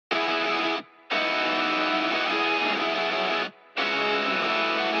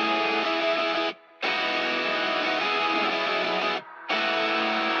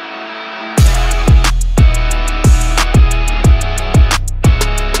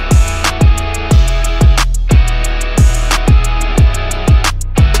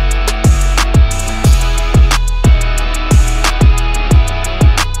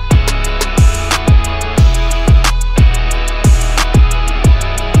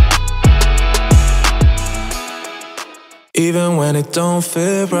Even when it don't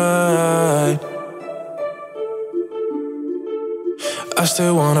feel right, I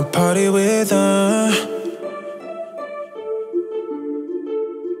still wanna party with her.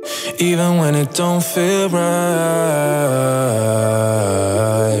 Even when it don't feel right,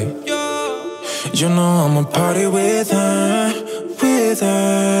 you know I'ma party with her, with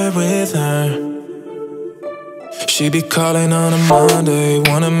her, with her. She be calling on a Monday,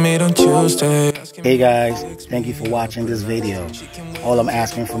 wanna meet on Tuesday. Hey guys, thank you for watching this video. All I'm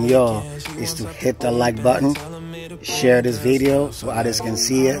asking from y'all is to hit the like button, share this video so others can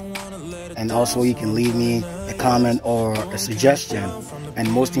see it, and also you can leave me a comment or a suggestion, and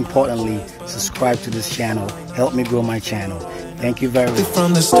most importantly, subscribe to this channel. Help me grow my channel. Thank you very much.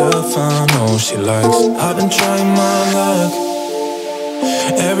 From the stuff I know she likes, I've been trying my luck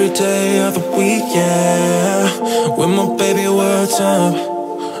every day of the week, yeah. With my baby, what's up?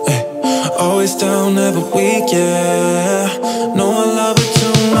 Ay, always down every week, yeah. Know I love her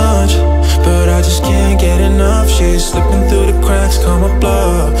too much, but I just can't get enough. She's slipping through the cracks, call my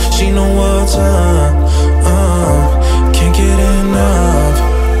bluff. She know what's up, can't get enough,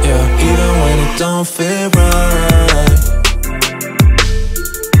 yeah. Even when it don't feel right,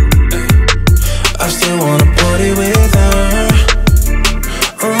 I still wanna party with her.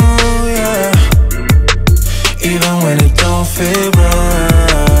 Oh yeah. Even when it don't feel right,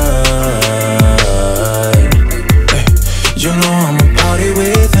 hey, you know I'ma party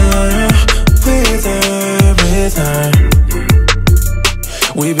with her, with her, with her.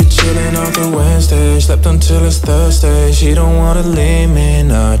 We be chillin' all through Wednesday, slept until it's Thursday. She don't wanna leave me,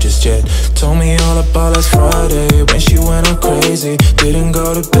 not just yet. Told me all about last Friday when she went all crazy. Didn't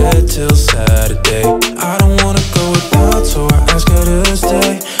go to bed till Saturday. I don't wanna go without, so I asked her to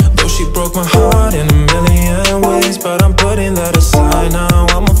stay. Though she broke my heart in a million ways, but I'm putting that aside now.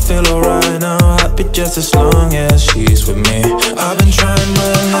 I'ma feel alright now, happy just as long as she's with me. I've been trying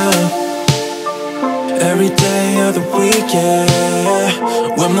my luck every day of the week, yeah.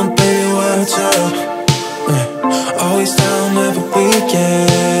 With my baby, what's up? Always down every week,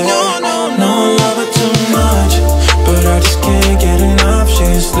 yeah. No, I love her too much, but I just can't get enough.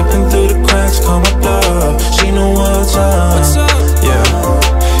 She's slipping through the cracks, call my bluff. She know what's up, yeah.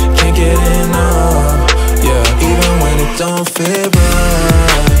 Can't get enough, yeah. Even when it don't feel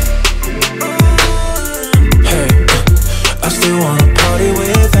right, hey, I still wanna party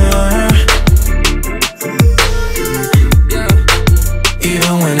with her.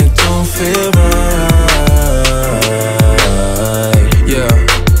 Even when it don't feel right, yeah.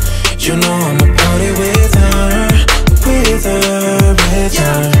 You know I'ma party with her, with her, with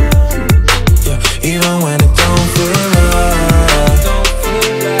her, yeah. Even when it don't feel right,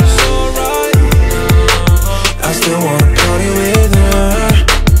 I still wanna party with her.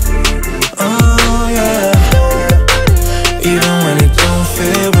 Oh yeah. Even when it don't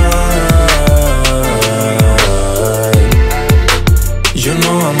feel right, you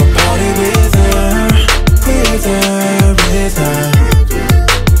know I'ma party with her, with her, with her.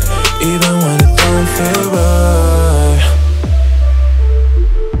 Even when it don't feel right,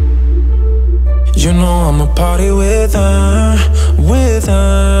 you know I'ma party with her, with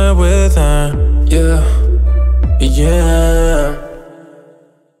her, with her, yeah, yeah.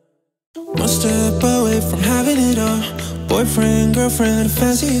 One step away from having it all. Boyfriend, girlfriend, a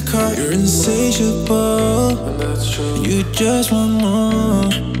fancy car. You're insatiable, you just want more.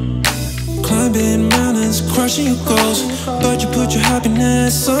 Climbing mountains, crushing your goals, but you put your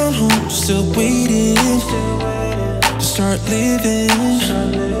happiness on hold. Still waiting to start living.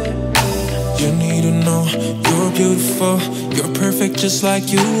 You need to know you're beautiful, you're perfect just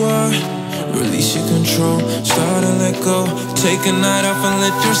like you are. Release your control, start to let go. Take a night off and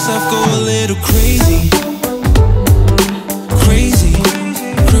let yourself go a little crazy. Crazy,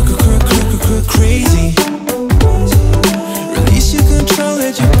 crazy. Release your control,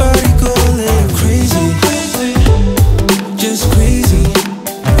 let your body go a little crazy. Just crazy,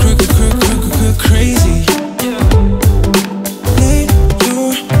 crazy. Let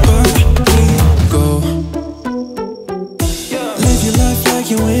your body go. Live your life like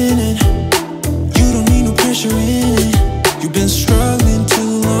you're winning. You don't need no pressure in it. You've been struggling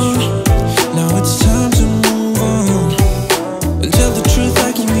too long. Now it's time to move on. And tell the truth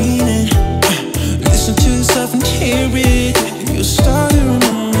like you mean it. Listen to yourself and hear it. And you'll start to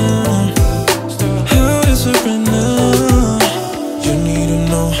remember how to surrender. You need to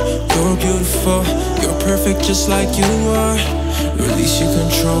know you're beautiful, you're perfect just like you are. Release your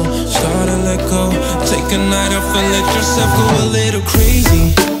control, start to let go. Take a night off and let yourself go a little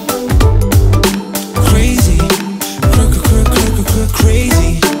crazy. Crazy,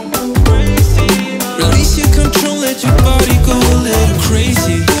 crazy. Release your control, let your body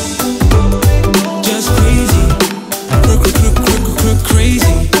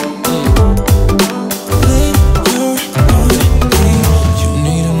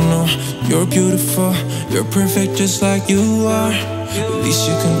You're beautiful, you're perfect just like you are. Release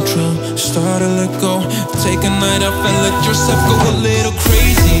your control, start to let go. Take a night off and let yourself go a little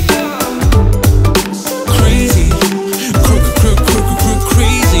crazy. Crazy,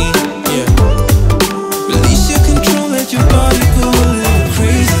 crazy, yeah. Release your control, let your body go a little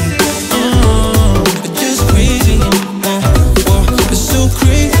crazy. Just crazy, whoa, it's so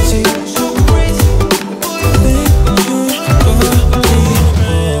crazy.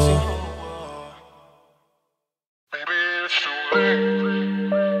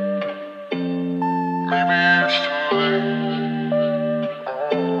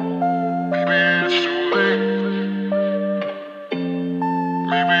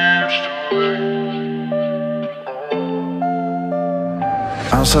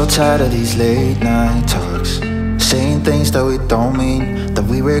 I'm so tired of these late night talks, saying things that we don't mean, that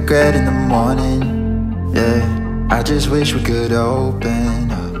we regret in the morning. Yeah, I just wish we could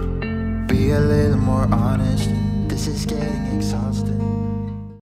open up, be a little more honest. This is getting